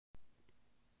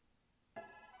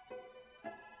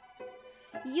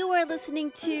You are listening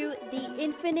to The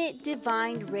Infinite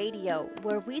Divine Radio,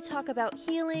 where we talk about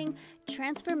healing,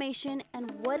 transformation, and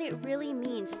what it really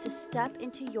means to step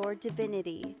into your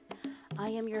divinity. I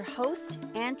am your host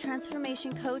and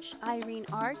transformation coach, Irene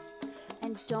Arts,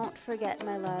 and don't forget,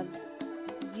 my loves,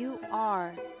 you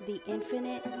are the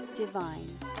Infinite Divine.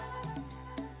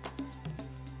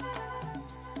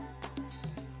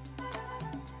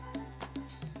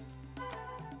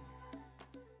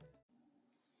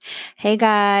 Hey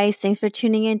guys, thanks for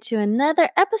tuning in to another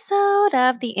episode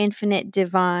of The Infinite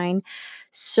Divine.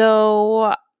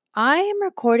 So, I am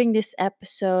recording this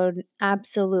episode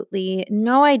absolutely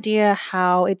no idea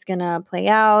how it's going to play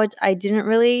out. I didn't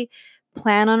really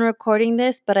plan on recording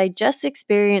this, but I just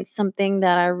experienced something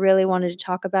that I really wanted to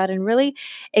talk about and really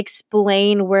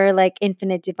explain where like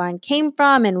Infinite Divine came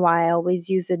from and why I always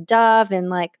use a dove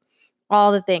and like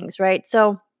all the things, right?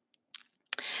 So,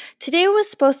 today was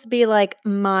supposed to be like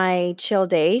my chill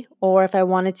day, or if I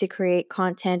wanted to create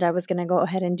content, I was going to go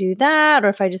ahead and do that. Or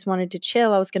if I just wanted to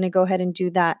chill, I was going to go ahead and do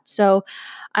that. So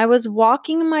I was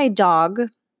walking my dog,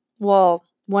 well,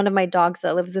 one of my dogs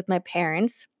that lives with my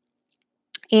parents.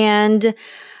 And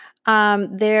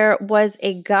there was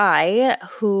a guy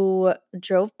who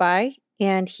drove by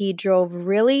and he drove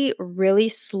really, really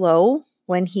slow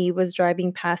when he was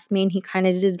driving past me. And he kind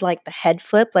of did like the head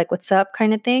flip, like, what's up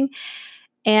kind of thing.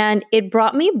 And it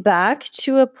brought me back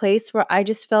to a place where I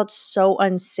just felt so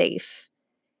unsafe.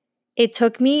 It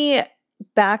took me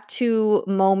back to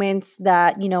moments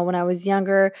that, when I was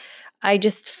younger, I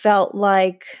just felt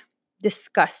like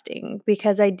disgusting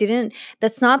because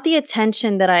that's not the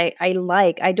attention that I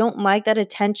like. I don't like that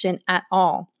attention at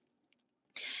all.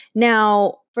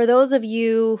 Now, for those of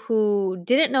you who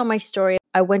didn't know my story,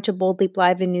 I went to Bold Leap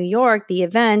Live in New York, the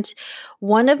event.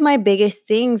 One of my biggest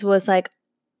things was like,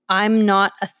 I'm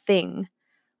not a thing.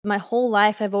 My whole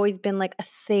life, I've always been like a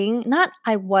thing. Not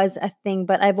I was a thing,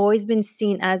 but I've always been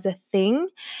seen as a thing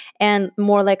and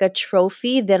more like a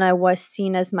trophy than I was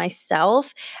seen as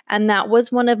myself. And that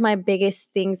was one of my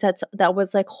biggest things that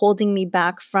was like holding me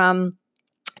back from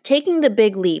taking the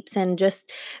big leaps and just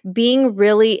being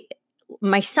really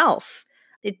myself.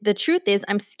 The truth is,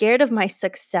 I'm scared of my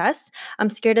success. I'm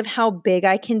scared of how big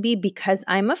I can be because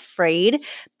I'm afraid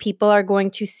people are going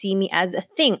to see me as a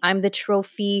thing. I'm the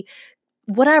trophy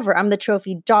whatever. I'm the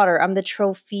trophy daughter. I'm the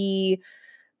trophy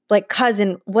like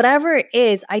cousin, whatever it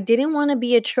is. I didn't want to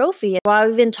be a trophy. Well, I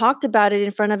even talked about it in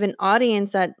front of an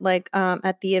audience at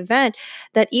the event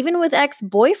that even with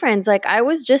ex-boyfriends, like I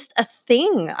was just a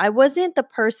thing. I wasn't the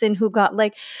person who got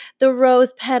like the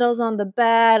rose petals on the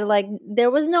bed. Like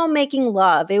there was no making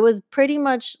love. It was pretty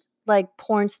much like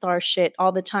porn star shit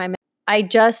all the time. I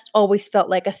just always felt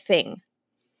like a thing.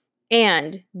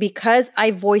 And because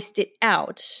I voiced it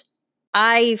out,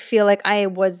 I feel like I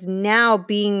was now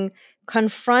being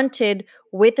confronted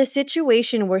with a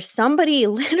situation where somebody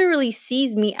literally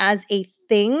sees me as a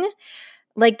thing.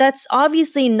 Like, that's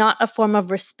obviously not a form of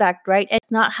respect, right?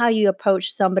 It's not how you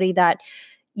approach somebody that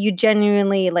you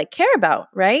genuinely like care about,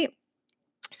 right?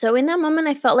 So in that moment,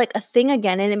 I felt like a thing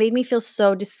again, and it made me feel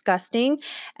so disgusting.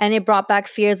 And it brought back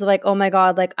fears of like, oh my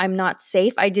God, like I'm not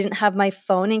safe. I didn't have my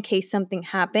phone in case something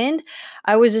happened.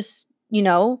 I was just,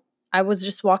 I was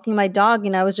just walking my dog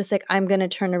and I was just like, I'm going to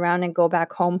turn around and go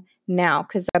back home now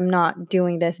because I'm not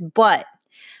doing this. But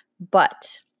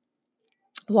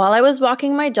while I was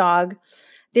walking my dog,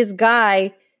 this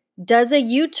guy does a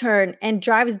U turn and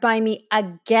drives by me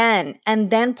again and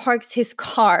then parks his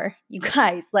car. You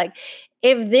guys, like,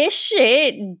 if this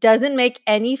shit doesn't make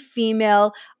any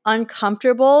female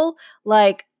uncomfortable,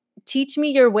 like, teach me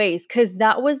your ways because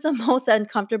that was the most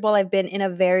uncomfortable I've been in a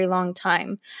very long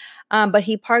time. But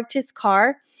he parked his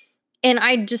car. And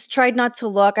I just tried not to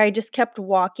look. I just kept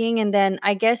walking. And then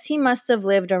I guess he must have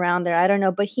lived around there. I don't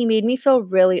know. But he made me feel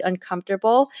really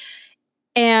uncomfortable.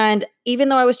 And even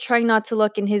though I was trying not to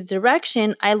look in his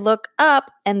direction, I look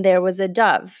up and there was a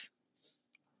dove.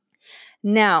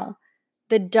 Now,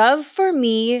 the dove for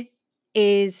me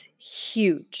is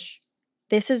huge.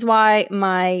 This is why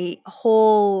my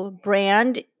whole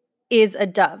brand is a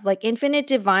dove. Like Infinite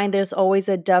Divine, there's always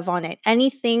a dove on it.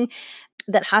 Anything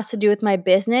that has to do with my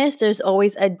business, there's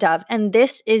always a dove. And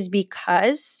this is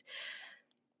because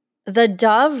the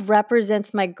dove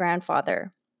represents my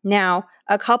grandfather. Now,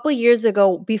 a couple years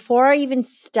ago, before I even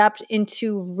stepped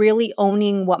into really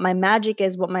owning what my magic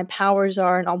is, what my powers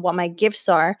are, and what my gifts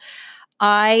are,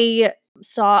 I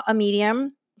saw a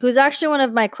medium who's actually one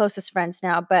of my closest friends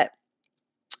now, but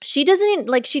she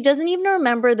doesn't even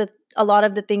remember a lot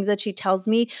of the things that she tells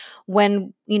me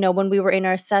when we were in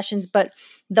our sessions. But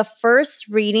the first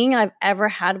reading I've ever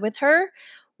had with her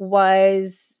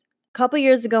was couple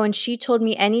years ago, and she told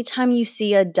me anytime you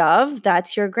see a dove,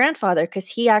 that's your grandfather, because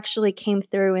he actually came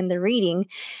through in the reading.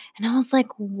 And I was like,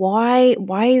 why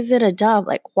is it a dove?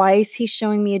 Like, why is he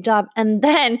showing me a dove? And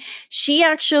then she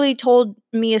actually told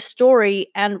me a story,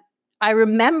 and I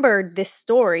remembered this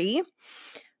story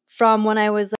from when I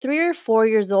was 3 or 4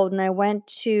 years old, and I went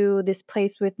to this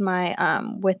place with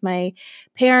my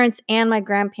parents and my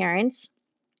grandparents.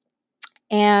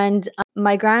 And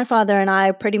my grandfather and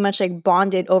I pretty much like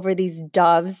bonded over these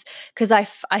doves because I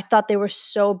thought they were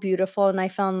so beautiful, and I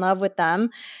fell in love with them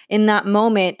in that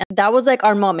moment. And that was like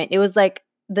our moment. It was like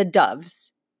the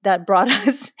doves that brought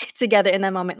us together in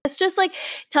that moment. It's just like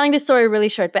telling the story really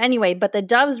short. But anyway, but the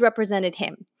doves represented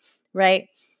him, right?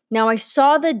 Now I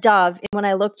saw the dove when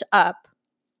I looked up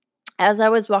as I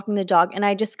was walking the dog, and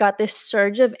I just got this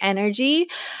surge of energy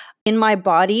in my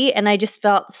body, and I just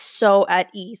felt so at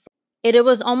ease. It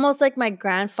was almost like my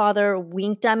grandfather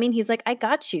winked at me, and he's like, "I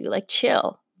got you. Like,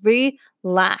 chill,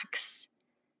 relax."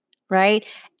 Right?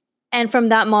 And from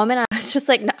that moment, I was just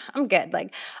like, "No, I'm good."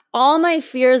 Like, all my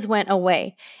fears went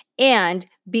away. And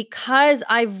because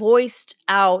I voiced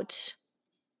out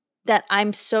that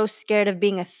I'm so scared of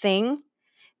being a thing,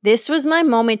 this was my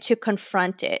moment to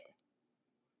confront it.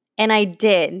 And I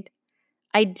did.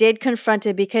 I did confront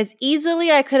it, because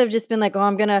easily I could have just been like, "Oh,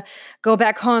 I'm gonna go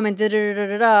back home and da da da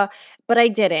da da," but I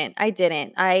didn't. I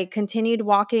didn't. I continued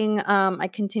walking. I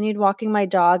continued walking my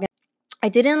dog. I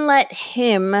didn't let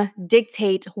him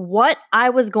dictate what I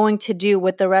was going to do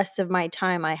with the rest of my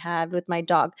time I had with my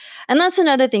dog. And that's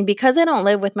another thing, because I don't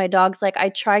live with my dogs. Like, I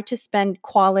try to spend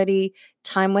quality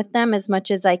time with them as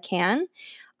much as I can.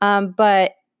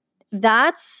 But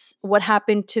that's what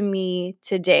happened to me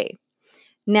today.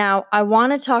 Now, I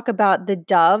want to talk about the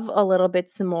dove a little bit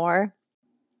some more.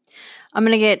 I'm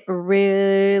going to get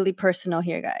really personal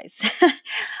here, guys.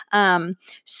 um,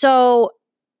 so,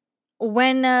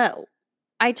 when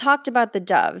I talked about the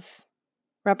dove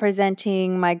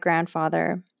representing my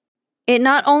grandfather, it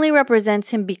not only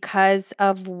represents him because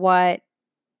of what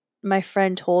my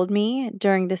friend told me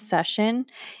during this session,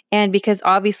 and because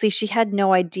obviously she had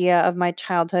no idea of my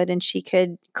childhood, and she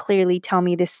could clearly tell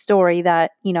me this story that,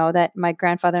 that my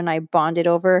grandfather and I bonded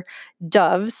over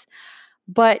doves.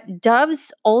 But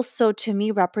doves also to me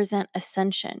represent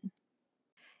ascension.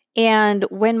 And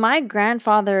when my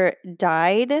grandfather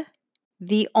died,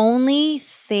 the only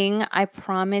thing I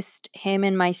promised him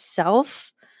and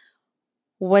myself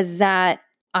was that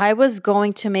I was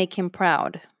going to make him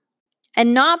proud.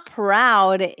 And not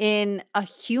proud in a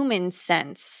human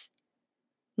sense.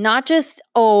 Not just,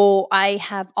 oh, I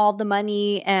have all the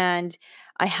money and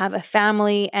I have a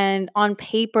family and on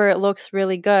paper it looks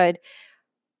really good.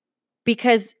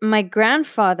 Because my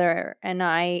grandfather and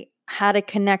I had a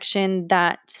connection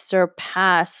that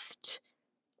surpassed,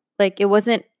 like, it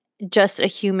wasn't just a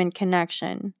human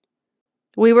connection.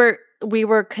 We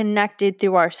were connected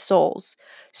through our souls.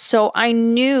 So I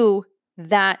knew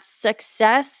that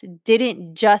success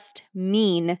didn't just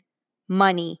mean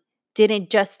money,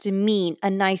 didn't just mean a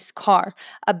nice car,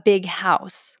 a big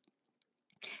house.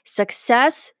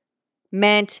 Success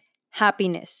meant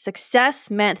happiness.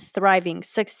 Success meant thriving.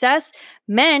 Success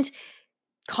meant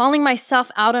calling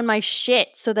myself out on my shit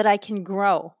so that I can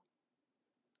grow.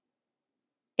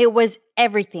 It was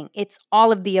everything. It's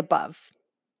all of the above.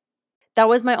 That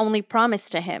was my only promise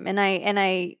to him. And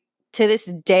I to this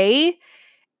day,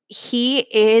 he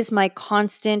is my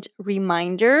constant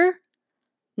reminder.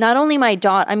 Not only my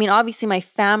daughter, I mean, obviously my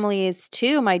family is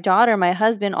too, my daughter, my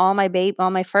husband, all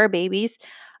my fur babies,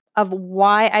 of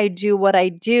why I do what I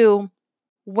do.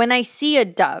 When I see a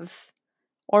dove,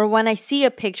 or when I see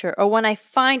a picture, or when I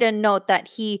find a note that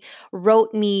he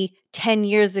wrote me 10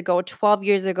 years ago, 12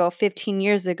 years ago, 15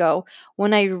 years ago,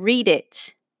 when I read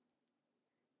it,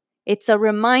 it's a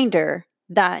reminder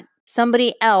that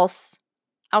somebody else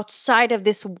outside of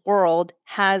this world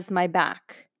has my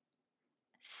back.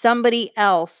 Somebody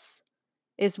else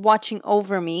is watching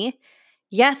over me.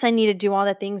 Yes, I need to do all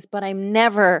the things, but I'm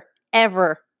never,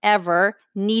 ever, ever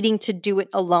needing to do it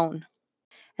alone.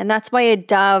 And that's why a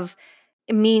dove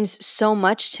means so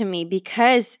much to me,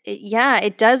 because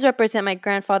it does represent my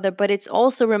grandfather, but it's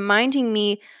also reminding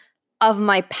me of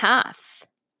my path.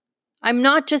 I'm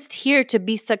not just here to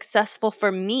be successful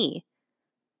for me.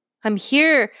 I'm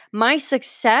here. My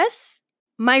success,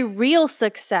 my real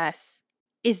success,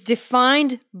 is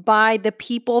defined by the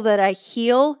people that I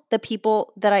heal, the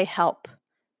people that I help,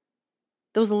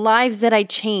 those lives that I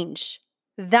change.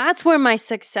 That's where my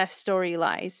success story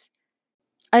lies.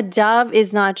 A dove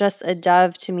is not just a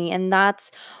dove to me, and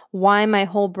that's why my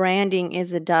whole branding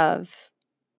is a dove.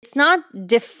 It's not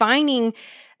defining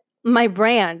my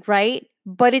brand, right?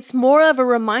 but it's more of a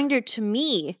reminder to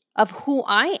me of who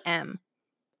I am,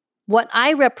 what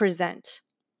I represent.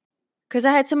 Because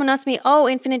I had someone ask me, "Oh,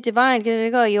 infinite divine,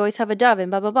 go. You always have a dove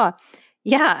and blah blah blah."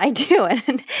 Yeah, I do,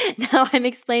 and now I'm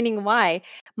explaining why.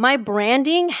 My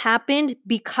branding happened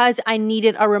because I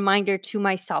needed a reminder to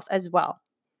myself as well.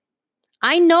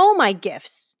 I know my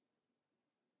gifts.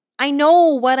 I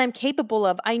know what I'm capable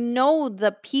of. I know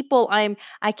the people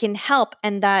I can help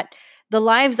and that the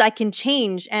lives I can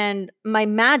change and my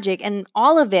magic and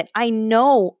all of it. I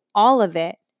know all of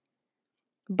it.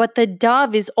 But the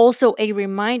dove is also a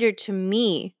reminder to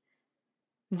me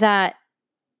that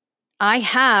I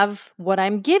have what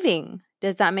I'm giving.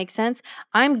 Does that make sense?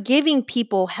 I'm giving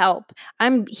people help.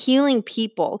 I'm healing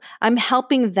people. I'm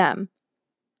helping them.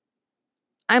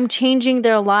 I'm changing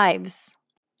their lives,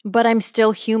 but I'm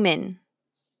still human.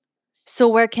 So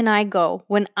where can I go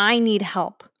when I need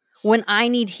help? When I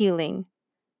need healing?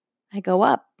 I go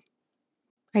up.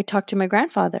 I talk to my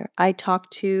grandfather. I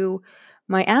talk to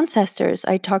my ancestors.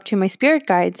 I talk to my spirit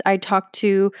guides. I talk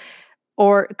to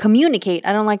or communicate.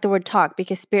 I don't like the word talk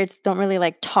because spirits don't really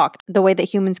like talk the way that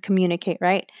humans communicate,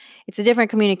 right? It's a different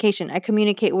communication. I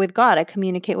communicate with God. I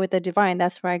communicate with the divine.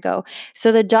 That's where I go.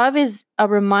 So the dove is a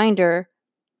reminder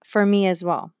for me as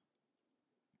well.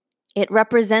 It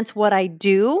represents what I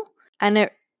do and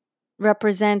it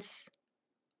represents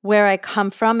where I come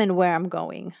from and where I'm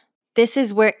going. This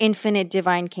is where infinite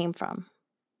divine came from.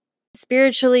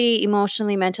 Spiritually,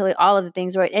 emotionally, mentally, all of the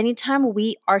things, right? Anytime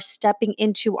we are stepping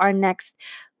into our next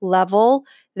level,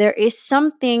 there is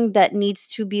something that needs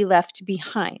to be left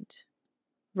behind,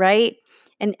 right?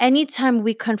 And anytime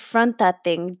we confront that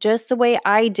thing, just the way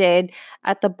I did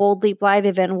at the Bold Leap Live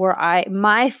event, where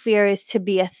my fear is to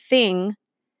be a thing,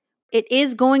 it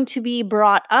is going to be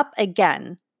brought up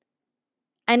again.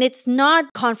 And it's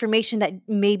not confirmation that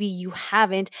maybe you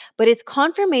haven't, but it's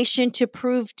confirmation to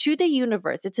prove to the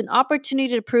universe. It's an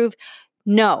opportunity to prove,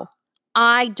 no,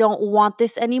 I don't want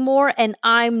this anymore. And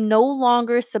I'm no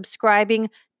longer subscribing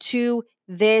to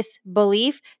this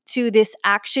belief, to this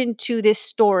action, to this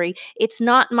story. It's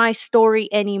not my story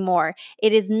anymore.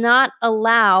 It is not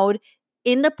allowed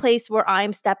in the place where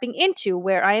I'm stepping into,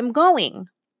 where I am going.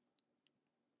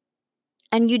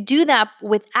 And you do that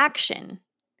with action.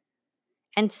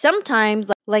 And sometimes,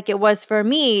 like it was for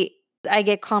me, I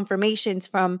get confirmations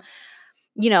from,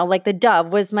 like the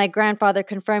dove was my grandfather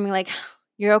confirming, like,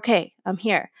 you're okay, I'm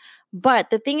here. But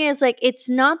the thing is, like, it's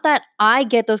not that I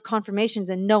get those confirmations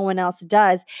and no one else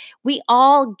does. We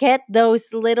all get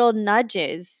those little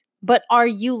nudges. But are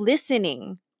you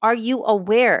listening? Are you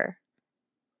aware?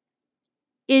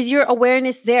 Is your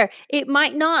awareness there? It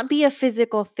might not be a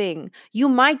physical thing. You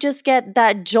might just get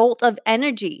that jolt of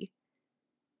energy.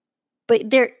 But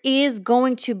there is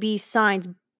going to be signs.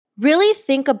 Really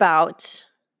think about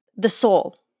the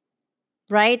soul,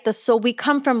 right? The soul, we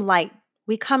come from light.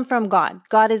 We come from God.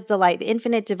 God is the light. The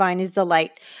infinite divine is the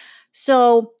light.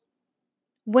 So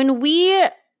when we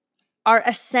are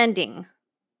ascending,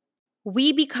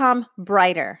 we become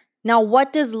brighter. Now,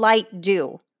 what does light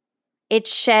do? It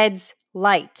sheds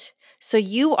light. So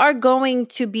you are going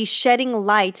to be shedding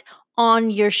light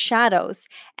on your shadows.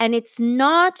 And it's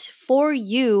not for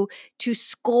you to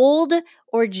scold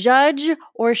or judge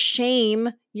or shame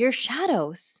your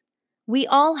shadows. We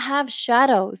all have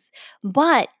shadows,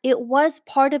 but it was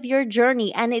part of your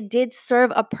journey and it did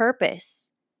serve a purpose.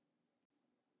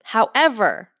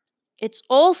 However, it's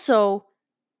also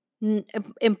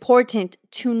important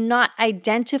to not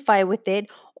identify with it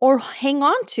or hang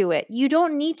on to it. You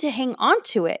don't need to hang on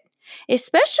to it,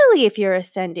 especially if you're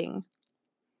ascending.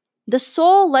 The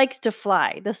soul likes to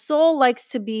fly. The soul likes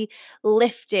to be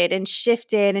lifted and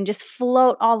shifted and just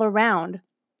float all around.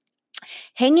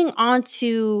 Hanging on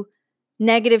to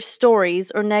negative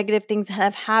stories or negative things that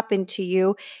have happened to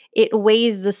you, it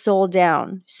weighs the soul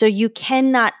down. So you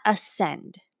cannot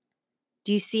ascend.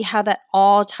 Do you see how that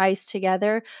all ties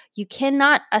together? You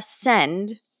cannot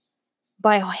ascend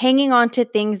by hanging on to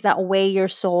things that weigh your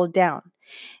soul down.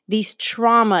 These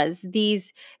traumas,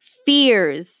 these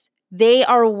fears, they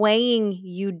are weighing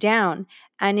you down.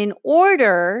 And in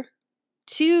order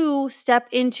to step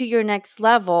into your next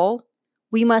level,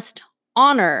 we must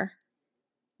honor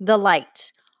the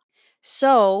light.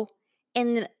 So,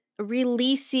 in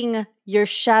releasing your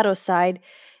shadow side,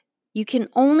 you can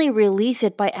only release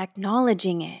it by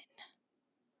acknowledging it.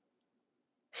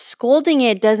 Scolding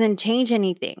it doesn't change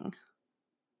anything.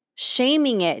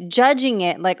 Shaming it, judging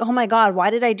it, like, oh my God, why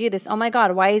did I do this? Oh my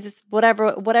God, why is this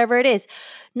whatever it is?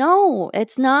 No,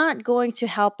 it's not going to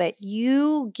help it.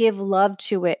 You give love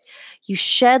to it. You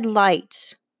shed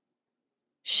light.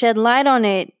 Shed light on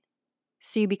it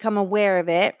so you become aware of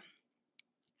it.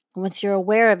 Once you're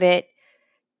aware of it,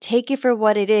 take it for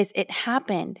what it is. It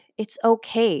happened. It's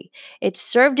okay. It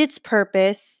served its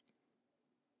purpose.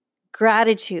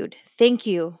 Gratitude. Thank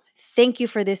you. Thank you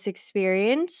for this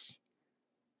experience.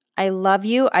 I love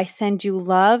you. I send you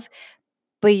love,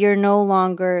 but you're no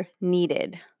longer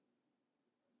needed.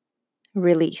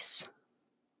 Release.